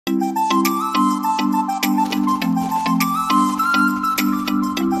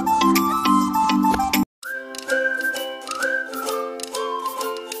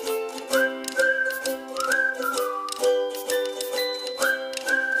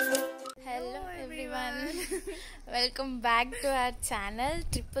Welcome back to our channel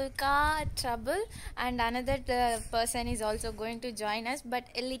Triple Car Trouble, and another person is also going to join us, but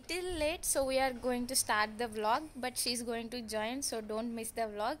a little late, so we are going to start the vlog, but she's going to join, so don't miss the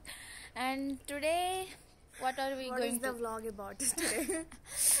vlog. And today what are we going to... What is the vlog about today?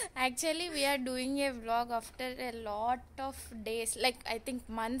 Actually, we are doing a vlog after a lot of days, like I think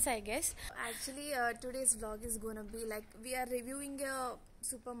months, I guess. Actually, today's vlog is gonna be like we are reviewing a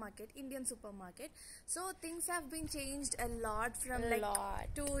supermarket, Indian supermarket. So things have been changed a lot from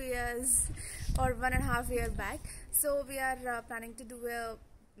 2 years or 1.5 years back. So we are planning to do a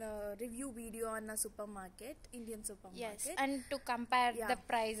review video on a supermarket, Indian supermarket. Yes, and to compare the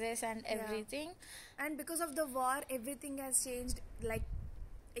prices and everything. And because of the war, everything has changed, like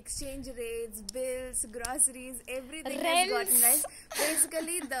exchange rates, bills, groceries, everything has gotten nice.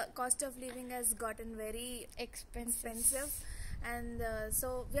 Basically, the cost of living has gotten very expensive. And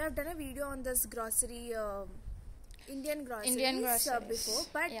so we have done a video on this grocery, Indian groceries before,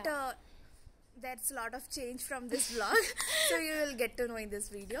 but that's a lot of change from this vlog. So you will get to know in this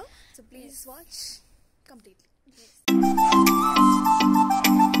video. So please watch completely.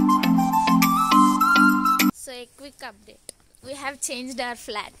 So a quick update. We have changed our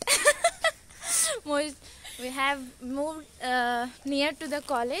flat. We have moved near to the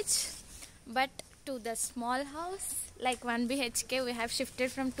college, but to the small house, like 1 BHK. We have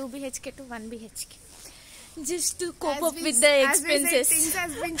shifted from 2 BHK to 1 BHK. Just to cope up with the expenses. Things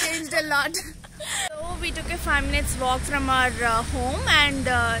has been changed a lot. So we took a 5 minutes walk from our home, and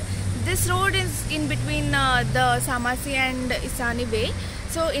this road is in between the Samasi and Isani Way.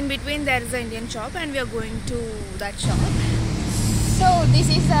 So in between there is an Indian shop, and we are going to that shop. So this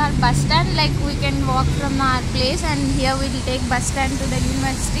is our bus stand, like we can walk from our place, and here we will take bus stand to the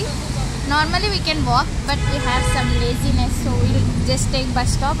university. Normally we can walk, but we have some laziness, so we will just take bus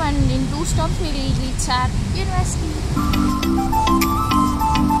stop, and in 2 stops we will reach our university.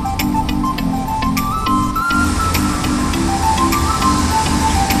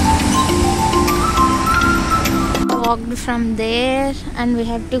 Walked from there, and we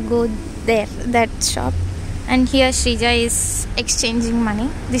have to go there, that shop. And here Shrija is exchanging money.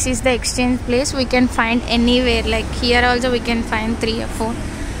 This is the exchange place. We can find anywhere, like here also we can find 3 or 4.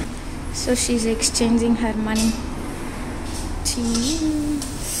 So she's exchanging her money.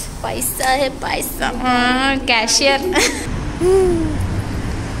 Paisa hai paisa. Cashier.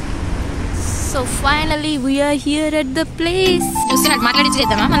 So finally we are here at the place. So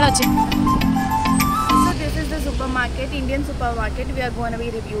this is the supermarket, Indian supermarket we are going to be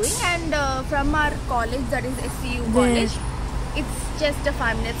reviewing, and from our college, that is SCU college, it's just a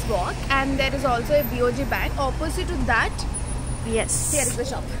 5 minutes walk, and there is also a BOG bank opposite to that. Yes. Here is the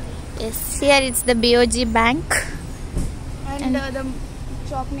shop. Yes, here it's the BOG bank. And the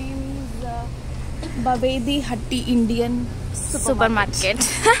shop name is Bavedi Hatti Indian Supermarket.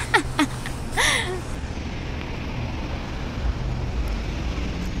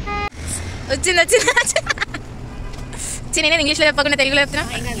 English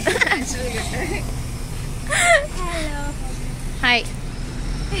Hello. Hi.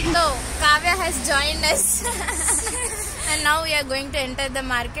 So Kavya has joined us. And now we are going to enter the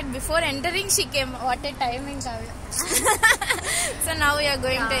market. Before entering she came. What a timing, Kavya. So now we are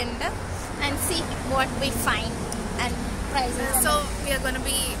going to enter and see what we find and prices. So we are going to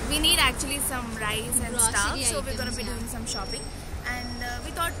be, we need actually some rice and stuff. So we're going to be doing some shopping. And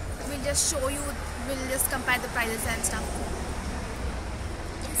we thought we'll just show you, we'll just compare the prices and stuff.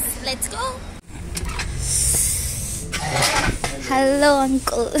 Yes, let's go. Hello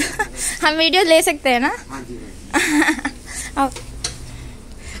uncle. हम video ले सकते हैं ना? Oh.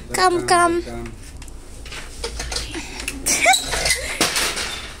 Come.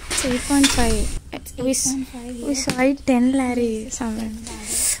 3.5. We saw it 10 Larry somewhere.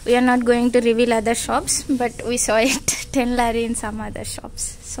 We are not going to reveal other shops, but we saw it 10 Larry in some other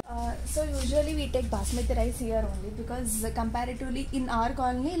shops. So usually we take basmati rice here only, because comparatively in our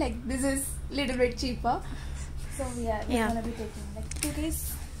colony, like this is little bit cheaper. So we're gonna be taking like 2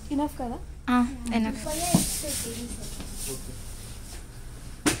 kgs enough kada? Enough.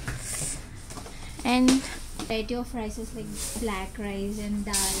 And variety of rices like black rice and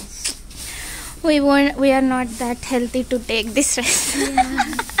dals. We are not that healthy to take this rice.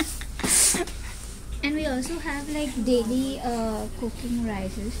 Yeah. And we also have like daily cooking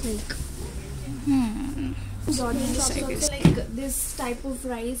rices like Also like this type of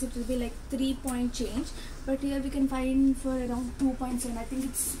rice, it will be like 3 point change, but here we can find for around 2.7. I think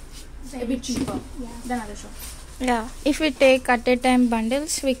it's a bit cheaper than other shops. Yeah, if we take at a time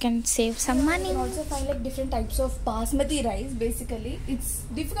bundles, we can save some money. You can also find like different types of basmati rice. Basically, it's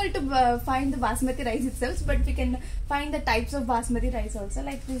difficult to find the basmati rice itself, but we can find the types of basmati rice also.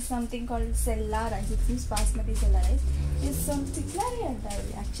 Like this something called sella rice. It seems basmati sella rice. It's some 6 lari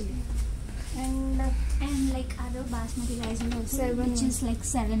actually. And like other basmati rice is also, Seven. which is like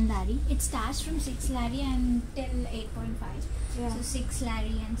 7 lari. It starts from 6 lari and till 8.5. yeah. So 6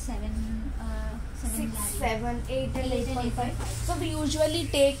 lari and 7 6, lari. 7, 8 and 8 and 8.5. 8.5. So we usually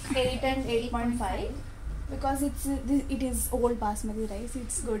take 8 and 8.5 because it is old basmati rice.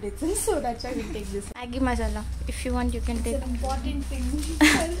 It's good itself, so that's why we take this. Maggi masala. If you want, you can take It's an important thing for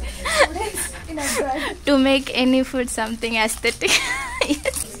students in abroad. to make any food something aesthetic.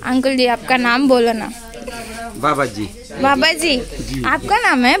 Yes. Uncle जी आपका नाम बोलो ना. बाबा जी. बाबा जी आपका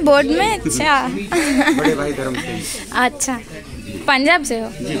नाम है board में. अच्छा. बड़े भाई धर्म सिंह. अच्छा, पंजाब से हो?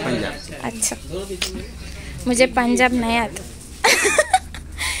 जी पंजाब से. अच्छा, मुझे पंजाब नहीं आता.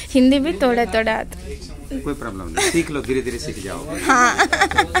 हिंदी भी थोड़ा थोड़ा आता. कोई प्रॉब्लम नहीं, सीख लो, धीरे धीरे सीख जाओ. हाँ.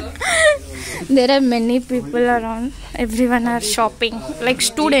 There are many people around. Everyone are shopping, like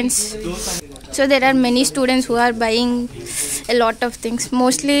students. So there are many students who are buying a lot of things.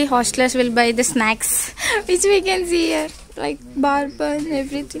 Mostly hostelers will buy the snacks, which we can see here, like bar bun,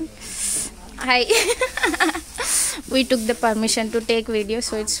 everything. Hi. We took the permission to take video,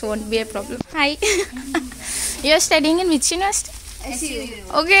 so it won't be a problem. Hi. You are studying in which university?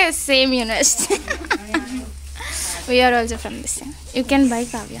 Okay, same university. We are also from the same. You can buy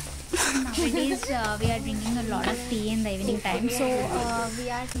Kavya. Nowadays, we are drinking a lot of tea in the evening time. So, we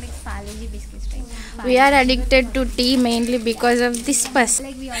are like Parle-G biscuits, right? We are addicted to tea mainly because of this person.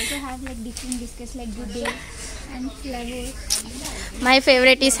 Like we also have like different biscuits like Good Day and Flavors. My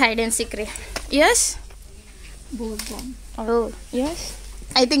favorite is hide and seek. Yes? Both bomb. Oh, yes.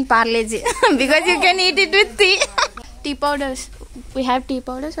 I think Parle-G because you can eat it with tea. Tea powders. We have tea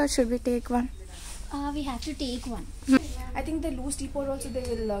powders, or should we take one? We have to take one. I think the loose tea powder also they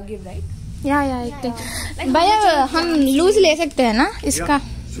will give, right? Yeah, I think. भैया हम loose ले सकते हैं ना इसका?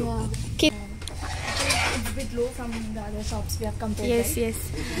 It's a bit low from the other shops we have compared. Yes, right? yes.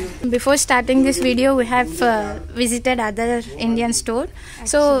 Before starting this video, we have visited other Indian store,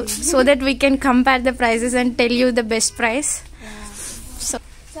 so that we can compare the prices and tell you the best price. So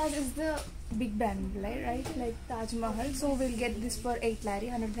Saj is the big brand, right? Like Taj Mahal. So we'll get this for 8 lari,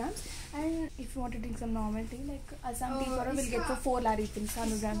 100 grams. And if you want to drink some normal tea, like Assam tea powder, we'll get for 4 lari things,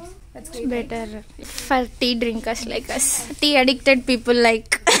 100 grams. That's great. right? better for tea drinkers like us, tea addicted people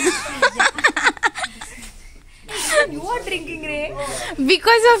like. You are drinking, Ray.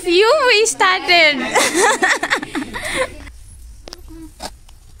 Because of you, we started.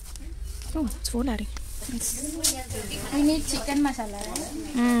 Oh, it's 4 lari. We need chicken masala,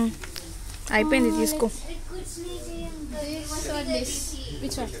 right? అయిపోయింది తీసుకో.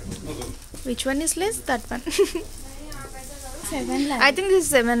 Which one? Which one is less? That one. 7 lari. I think this is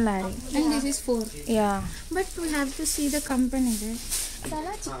 7 lari. And this is 4. Yeah. But we have to see the company there.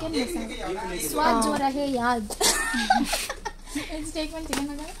 Masala, chicken masala. Swad jo rahe yaad. Let's take one chicken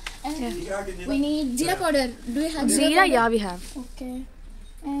masala. And we need jeera powder. Do you have jeera Zira, powder? yeah, we have. Okay.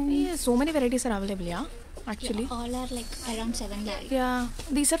 And Yeah, so many varieties are available, yeah. Actually. All are like around 7 lari. Yeah,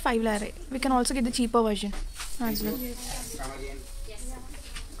 these are 5 lari. We can also get the cheaper version as well.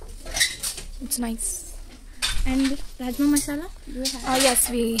 It's nice. and rajma masala. Do you have? Yes,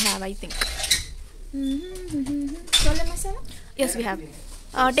 we have, I think. Chole masala. Yes, we have.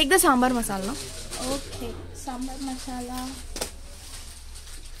 Take the sambar masala. Okay. Sambar masala.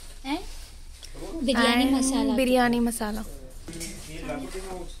 And Biryani And masala. Biryani masala.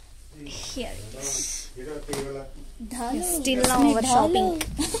 here it is. Still now our shopping.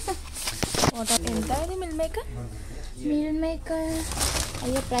 ఎంత ఇది meal maker? Meal maker.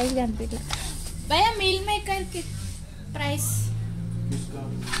 అయ్యో price కనిపించలేదు. भैया मील maker की price.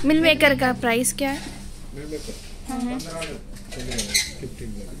 मिल maker का price क्या है?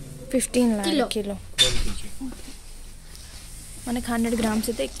 15 lorry kilo. మనకి 100 గ్రామ్స్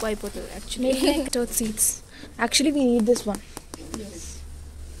అయితే ఎక్కువ అయిపోతుంది actually. Mustard seeds. Actually we need this one.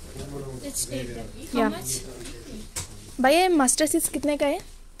 Let's take that. How Yeah. much? भैया ये मस्टर्ड सीड्स कितने का है?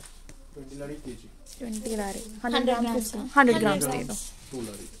 20 लारी. 100 ग्राम्स का. 100 ग्राम्स दे दो.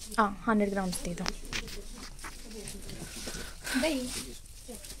 100 ग्राम्स दे दो. Bhai.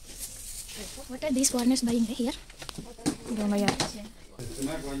 What are these foreigners buying here? दोनों यार.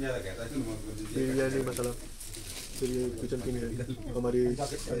 बिरयानी मसाला. फिर ये किचन की नहीं रहती हमारी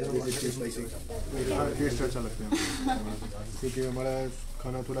स्पाइसी टेस्ट अच्छा लगता है क्योंकि हमारा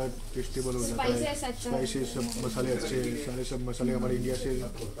खाना थोड़ा टेस्टेबल हो जाता है स्पाइसी सब मसाले अच्छे सारे सब मसाले हमारे इंडिया से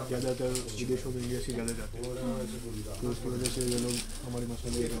ज़्यादातर विदेशों में इंडिया से ज़्यादा जाते हैं तो उसकी वजह से ये लोग हमारे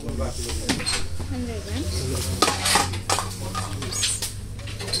मसाले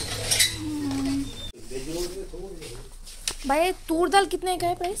भाई तूर दाल कितने का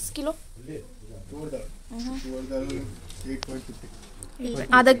है प्राइस किलो? तूर दाल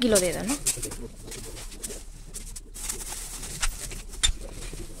 8.50 आधा किलो दे देना।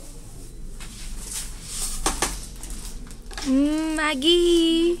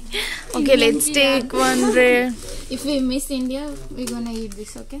 Maggie. Okay, let's take one. If we miss India, we're gonna eat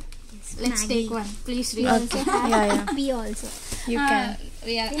this, okay? Let's Maggie. take one. Please We read. also have Yeah. Happy also. You can.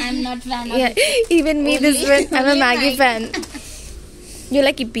 Yeah, I'm not fan of Yeah, it. even me this Only- one. I'm a only Maggie fan. You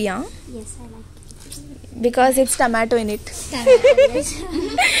like Ippy, huh? Yes, I like Because it's tomato in it.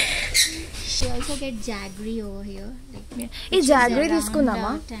 We also get jaggery over here. ఈ jaggery తీసుకుందామా?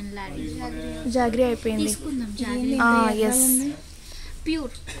 10 lari. Jaggery అయిపోయింది. తీసుకుందాం jaggery. Yes.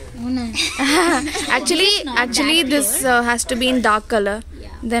 Pure. Actually this has to be in dark color.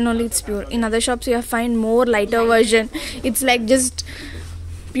 Yeah. Then only it's pure. In other shops you have find more lighter version. It's like just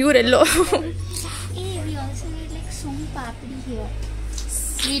pure yellow. Hey, we also get like som papdi here.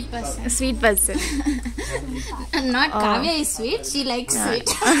 Sweet person. Sweet person. Not Kavya is sweet. She likes sweet.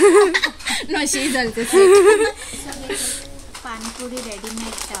 No, she's also sweet. Pani puri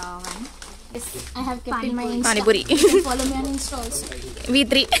ready-made one. Yes, I have kept in my Insta. Pani puri. You can follow me on Insta also.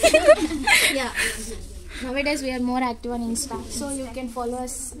 V3. Yeah. Nowadays we are more active on Insta, so you can follow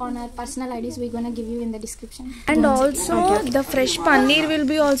us on our personal IDs. We're gonna give you in the description. And also the fresh paneer will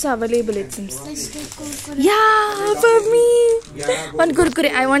be also available it seems. Yeah, for me. One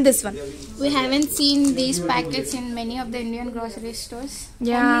kurkure. I want this one. We haven't seen these packets in many of the Indian grocery stores.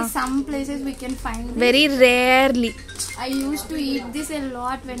 Yeah. Only some places we can find this. Very rarely. I used to eat this a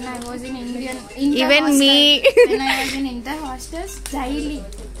lot when I was in Even me. When I was in inter hostels daily.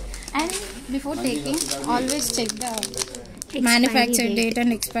 And before taking, always check the manufacture date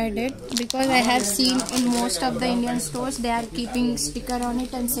and expiry date, because I have seen in most of the Indian stores they are keeping sticker on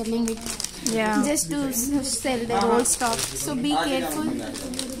it and selling it Yeah. just to sell their old stock. So be careful,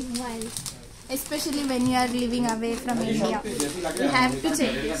 especially when you are living away from India. You have to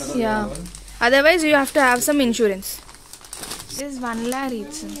check this. Yeah. Otherwise you have to have some insurance. This is 1 lakh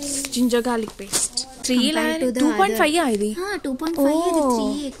it seems. Ginger garlic paste. 3 lakh. to the 2.5 yeah, idi. 2.5 is the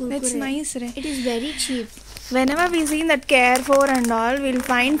 3 kurkure. That's nice, right? It is very cheap. Whenever we see that Carrefour and all, we'll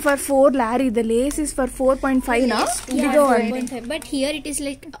find for 4 lari. The lace is for 4.5 now. Yeah, Bigger one. 4.5. But here it is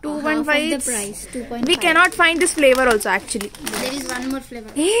like 2.5 half of the it's- price. 2.5. We cannot find this flavor also actually. There is one more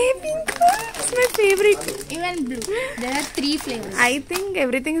flavor, Hey, pink one. It's my favorite. even blue. There are 3 flavors. I think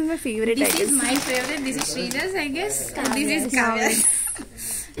everything is my favorite. This I guess. is my favorite. This is Srija's, I guess. And this is Kavya's.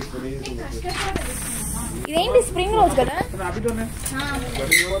 ఇదేంటి spring rose కదా?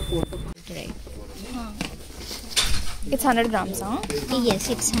 It's 100 grams, huh? Yes,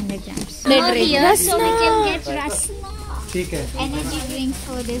 it's 100 grams. Red, red. Here, so we can get rasna. Energy drink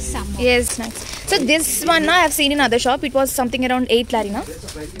for this summer. Yes, nice. So this one now I have seen in other shop. It was something around 8 lari, na?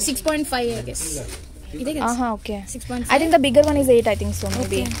 6.5, I guess. Okay. 6.5. I think the bigger one is 8. I think so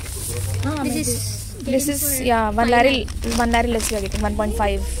maybe. This is yeah 1 lari less you are getting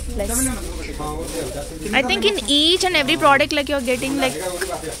 1.5 less. I think in each and every product like you are getting like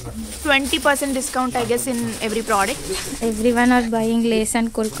 20% discount I guess in every product. Everyone are buying lace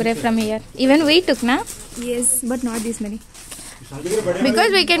and kurkure from here. Even we took, na? Yes, but not this many.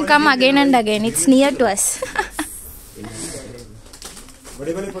 Because we can come again and again. It's near to us.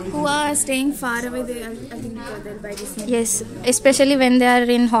 Who are staying far away, they I think they'll buy this many. Yes, especially when they are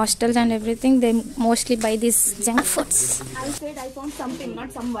in hostels and everything, they mostly buy these junk foods. I said I found something, not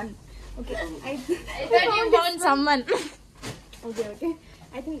someone. Okay, I Then you found someone. okay.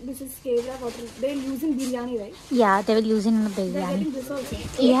 I think this is Kevra water. They'll use in biryani, right? Yeah, they will use it in a They're biryani. getting this also.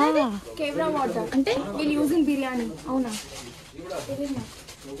 Yeah. Kevra water. Ante we'll use in biryani. Avuna.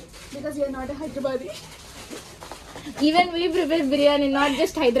 Because we are not a Hyderabadi. Even we prepare biryani, not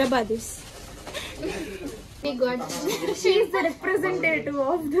just Hyderabadis. We got. She is the representative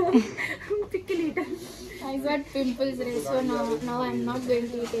of the pickle eater. I got pimples, right? So now I'm not going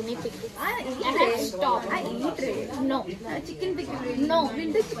to eat any pickles. I have stopped. I eat it. No. Chicken pickle. No.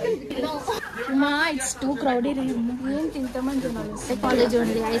 Winter chicken pickle. No. Ma, it's too crowded. ఏం తింటామని తినాలి. College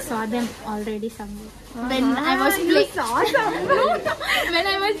only. I saw them already somewhere. When I was when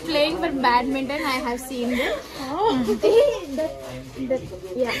I was playing for badminton. I have seen them.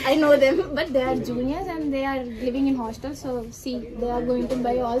 Yeah, I know them, but they are juniors and they are living in hostel. So see, they are going to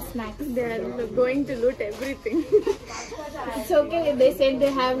buy all snacks. They are going to loot everything. It's okay. They said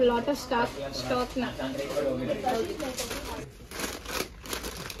they have a lot of stock now.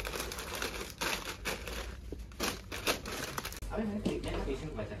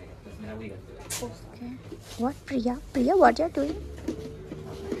 Okay. What, Priya? Priya, what you're doing?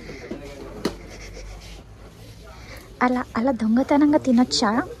 అలా దొంగతనంగా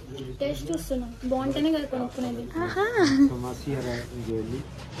తినొచ్చా? Taste చూస్తున్నా బాగుంటేనే కదా కొనుక్కునేది.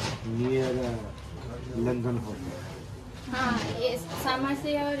 Near London hotel हाँ, ये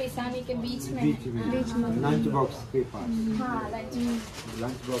सामासे और ईसानी के बीच में लंच बॉक्स के पास. हाँ,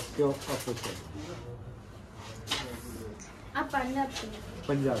 लंच बॉक्स के ऑपोजिट आप पंजाब से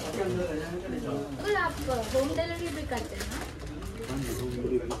पंजाब. अगर आप होम डिलीवरी भी करते हैं ना?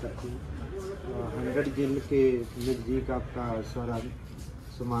 100 जिल के नज़दीक आपका सारा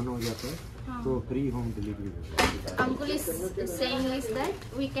सामान हो जाता है. तो free home delivery. Uncle is saying is that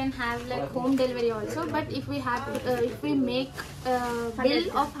we can have like home delivery also, but if we have if we make bill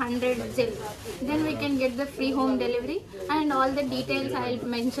of 100 zil, then we can get the free home delivery, and all the details I'll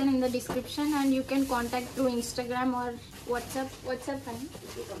mention in the description, and you can contact through Instagram or WhatsApp also,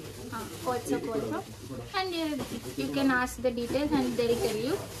 and you can ask the details and they'll tell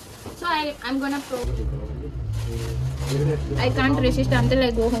you. So I'm gonna I can't resist until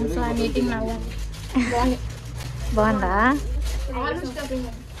I go home, so I'm eating now. బాగుందా?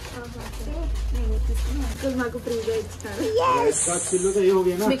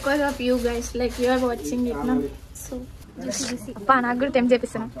 Because of you guys, like you are watching it now. So అప్పా నాకు కూడా తెంపు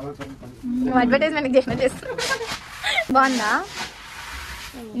చేపిస్తున్నా. నువ్వు advertisement చేస్తున్నా. బాగుందా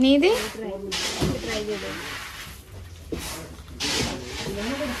నీది?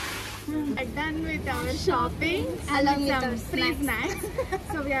 Done with our shopping and some free snacks.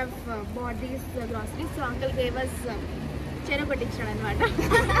 So we have bought these groceries. So uncle gave us chera kotichadu anamata.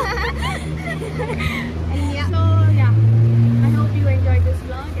 So yeah, I hope you enjoyed this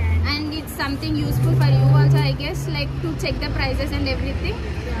vlog and it's something useful for you also, I guess, like to check the prices and everything.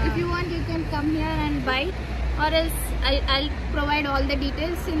 If you want, you can come here and buy, or else I'll provide all the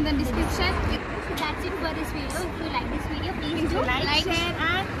details in the description. So that's it for this video. If you like this video, please do Like, share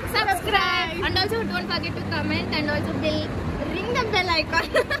and subscribe, and also don't forget to comment and also ring the bell icon.